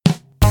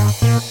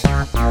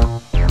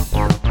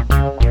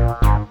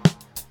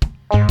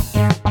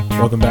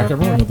Welcome back,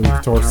 everyone. Another week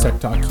of Taurus Tech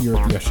Talk here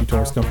at the SG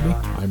Taurus Company.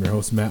 I'm your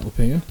host, Matt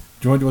LePan,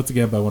 joined once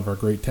again by one of our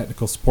great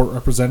technical support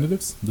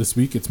representatives. This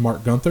week, it's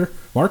Mark Gunther.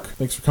 Mark,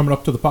 thanks for coming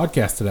up to the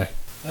podcast today.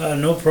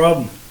 No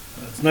problem.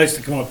 It's nice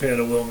to come up here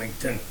to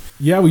Wilmington.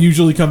 Yeah, we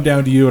usually come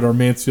down to you at our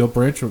Mansfield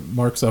branch.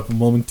 Mark's up in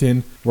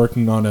Wilmington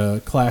working on a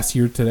class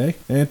here today.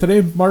 And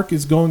today, Mark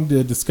is going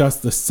to discuss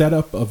the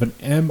setup of an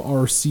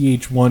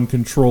MRCH1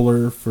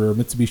 controller for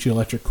Mitsubishi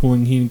Electric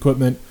cooling heating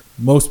equipment.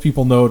 Most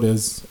people know it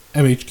as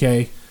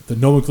MHK. The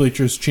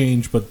nomenclature's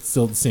changed, but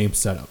still the same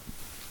setup.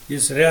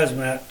 Yes, it has,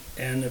 Matt.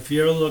 And if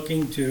you're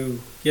looking to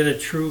get a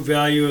true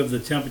value of the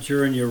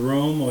temperature in your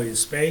room or your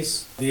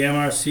space, the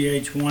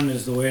MRCH1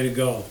 is the way to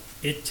go.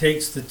 It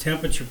takes the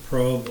temperature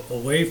probe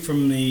away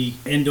from the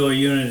indoor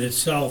unit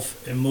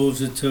itself and moves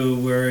it to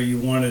where you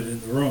want it in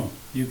the room.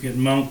 You can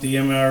mount the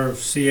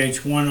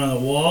MRCH1 on the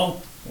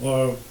wall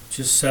or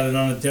just set it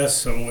on a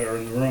desk somewhere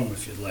in the room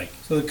if you'd like.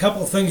 So the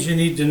couple things you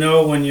need to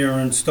know when you're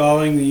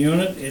installing the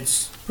unit,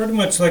 it's pretty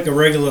much like a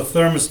regular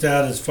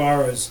thermostat as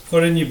far as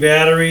put in your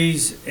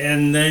batteries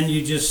and then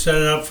you just set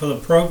it up for the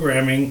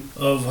programming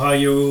of how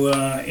you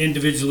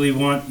individually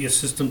want your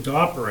system to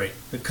operate.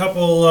 The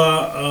couple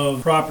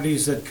of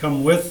properties that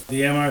come with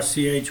the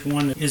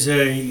MRCH1 is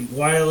a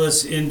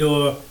wireless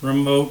indoor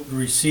remote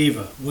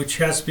receiver, which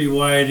has to be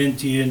wired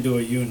into your indoor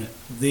unit.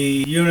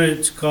 The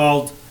unit's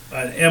called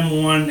an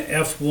M1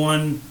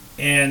 F1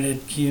 and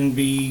it can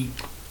be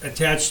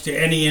attached to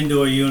any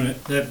indoor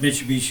unit that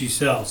Mitsubishi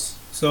sells.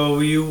 So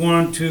you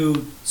want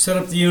to set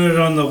up the unit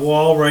on the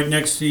wall right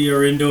next to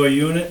your indoor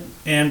unit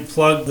and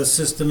plug the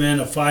system in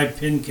a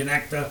 5-pin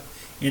connector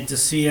into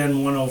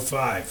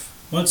CN105.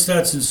 Once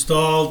that's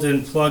installed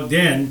and plugged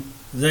in,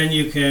 then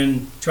you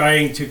can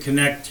try to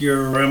connect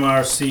your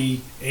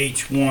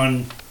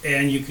MRCH1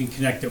 and you can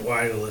connect it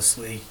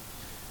wirelessly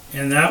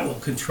and that will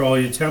control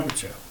your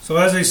temperature. So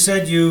as I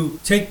said, you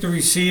take the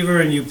receiver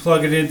and you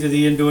plug it into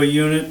the indoor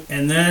unit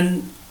and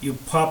then you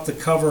pop the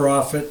cover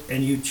off it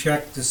and you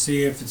check to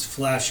see if it's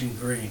flashing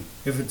green.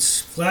 If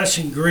it's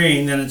flashing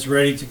green, then it's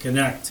ready to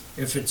connect.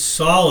 If it's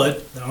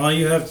solid, then all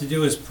you have to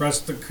do is press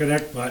the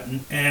connect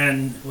button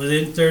and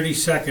within 30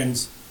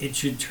 seconds it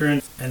should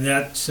turn, and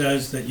that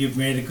says that you've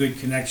made a good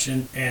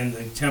connection and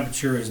the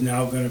temperature is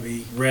now going to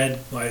be read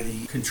by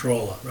the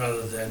controller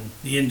rather than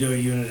the indoor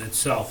unit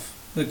itself.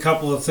 A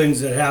couple of things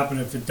that happen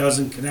if it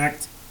doesn't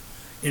connect,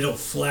 it'll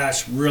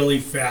flash really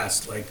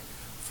fast, like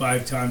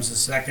 5 times a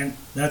second.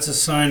 That's a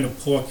sign of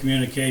poor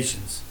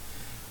communications.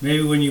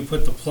 Maybe when you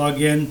put the plug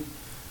in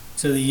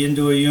to the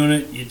indoor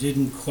unit, you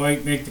didn't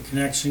quite make the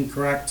connection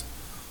correct,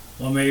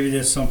 or maybe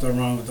there's something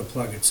wrong with the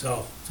plug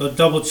itself. So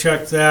double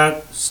check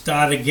that,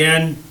 start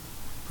again,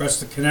 press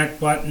the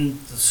connect button.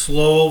 The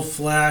slow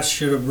flash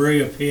should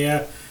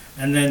reappear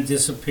and then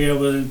disappear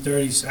within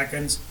 30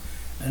 seconds,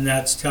 and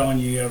that's telling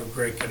you have a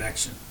great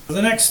connection.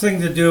 The next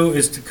thing to do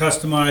is to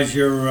customize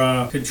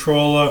your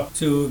controller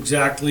to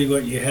exactly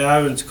what you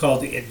have. It's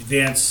called the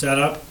advanced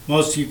setup.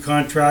 Most of you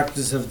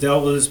contractors have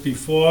dealt with this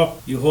before.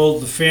 You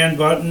hold the fan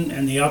button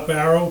and the up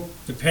arrow.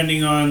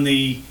 Depending on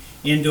the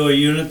indoor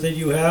unit that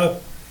you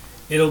have,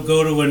 it'll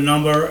go to a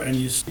number and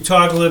you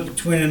toggle it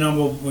between a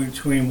number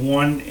between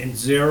 1 and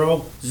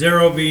 0.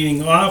 0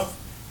 being off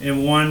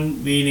and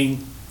 1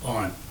 meaning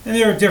on. And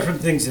there are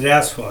different things it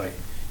asks for you.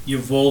 Your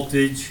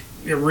voltage,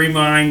 your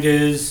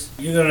reminders,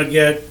 you're going to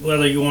get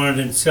whether you want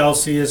it in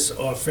Celsius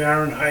or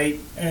Fahrenheit,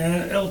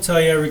 and it'll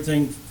tell you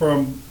everything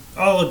from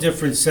all the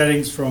different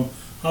settings, from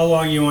how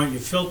long you want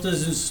your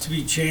filters to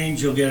be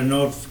changed. You'll get a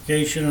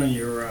notification on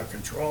your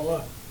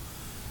controller.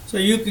 So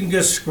you can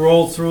just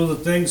scroll through the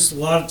things. A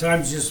lot of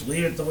times just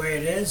leave it the way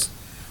it is,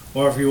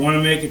 or if you want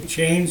to make a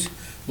change,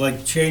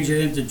 like change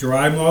it into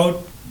dry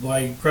mode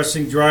by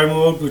pressing dry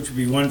mode, which would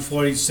be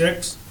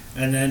 146,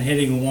 and then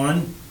hitting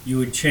 1. You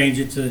would change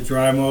it to the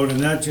dry mode, and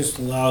that just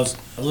allows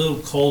a little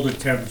colder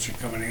temperature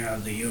coming out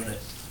of the unit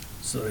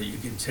so that you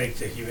can take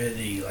the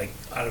humidity like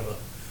out of a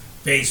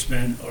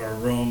basement or a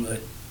room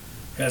that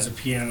has a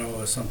piano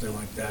or something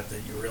like that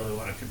you really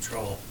want to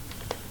control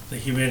the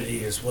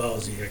humidity as well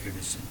as the air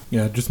conditioning.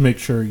 Yeah, just make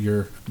sure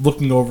you're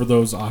looking over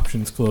those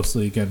options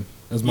closely. Again,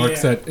 as Mark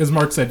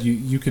said,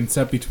 you can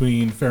set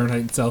between Fahrenheit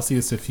and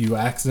Celsius. If you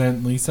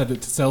accidentally set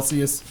it to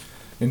Celsius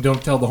and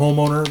don't tell the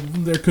homeowner,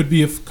 there could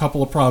be a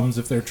couple of problems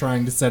if they're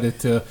trying to set it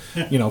to,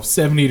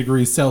 70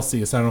 degrees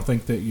Celsius. I don't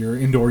think that your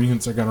indoor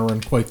units are going to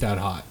run quite that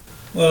hot.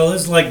 Well,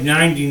 there's like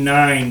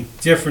 99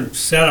 different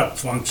setup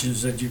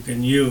functions that you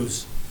can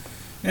use.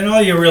 And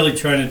all you're really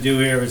trying to do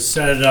here is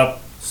set it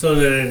up so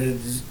that it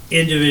is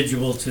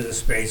individual to the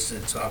space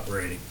that's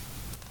operating.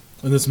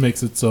 And this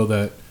makes it so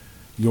that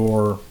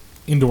your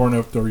indoor and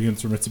outdoor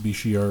units from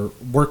Mitsubishi are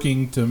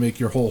working to make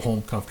your whole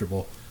home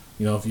comfortable.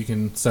 If you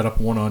can set up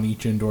one on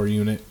each indoor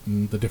unit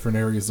in the different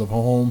areas of a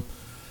home,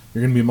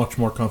 you're going to be much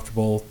more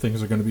comfortable.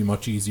 Things are going to be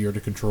much easier to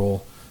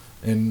control.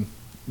 And,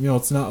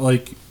 it's not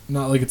like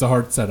it's a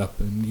hard setup.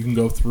 And you can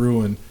go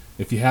through, and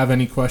if you have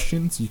any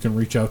questions, you can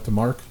reach out to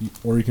Mark,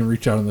 or you can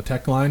reach out on the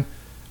tech line,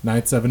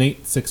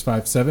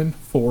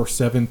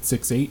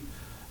 978-657-4768.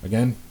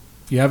 Again,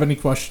 if you have any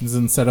questions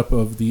in the setup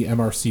of the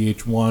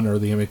MRCH1 or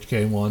the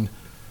MHK1,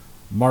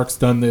 Mark's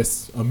done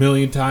this a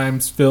million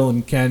times. Phil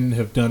and Ken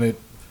have done it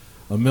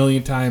a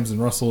million times,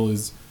 and Russell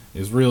is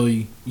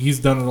really, he's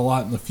done it a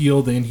lot in the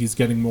field, and he's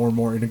getting more and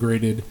more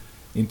integrated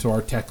into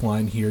our tech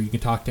line here. You can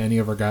talk to any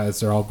of our guys.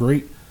 They're all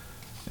great.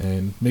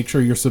 And make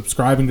sure you're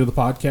subscribing to the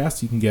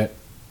podcast. You can get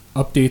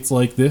updates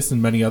like this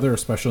and many other,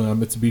 especially on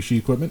Mitsubishi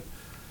equipment.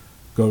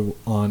 Go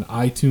on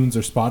iTunes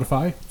or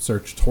Spotify,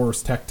 search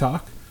Taurus Tech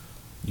Talk.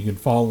 You can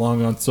follow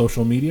along on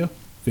social media,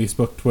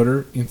 Facebook,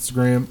 Twitter,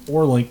 Instagram,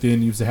 or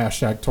LinkedIn. Use the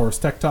hashtag Taurus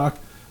Tech Talk.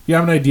 If you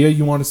have an idea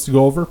you want us to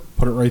go over,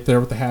 put it right there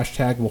with the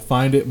hashtag. We'll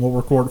find it and we'll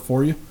record it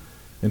for you.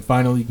 And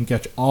finally, you can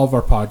catch all of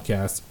our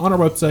podcasts on our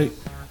website,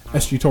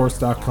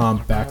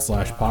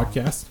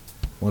 sgtaurus.com/podcast.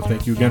 I want to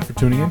thank you again for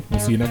tuning in. We'll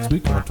see you next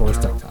week on Taurus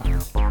Tech Talk.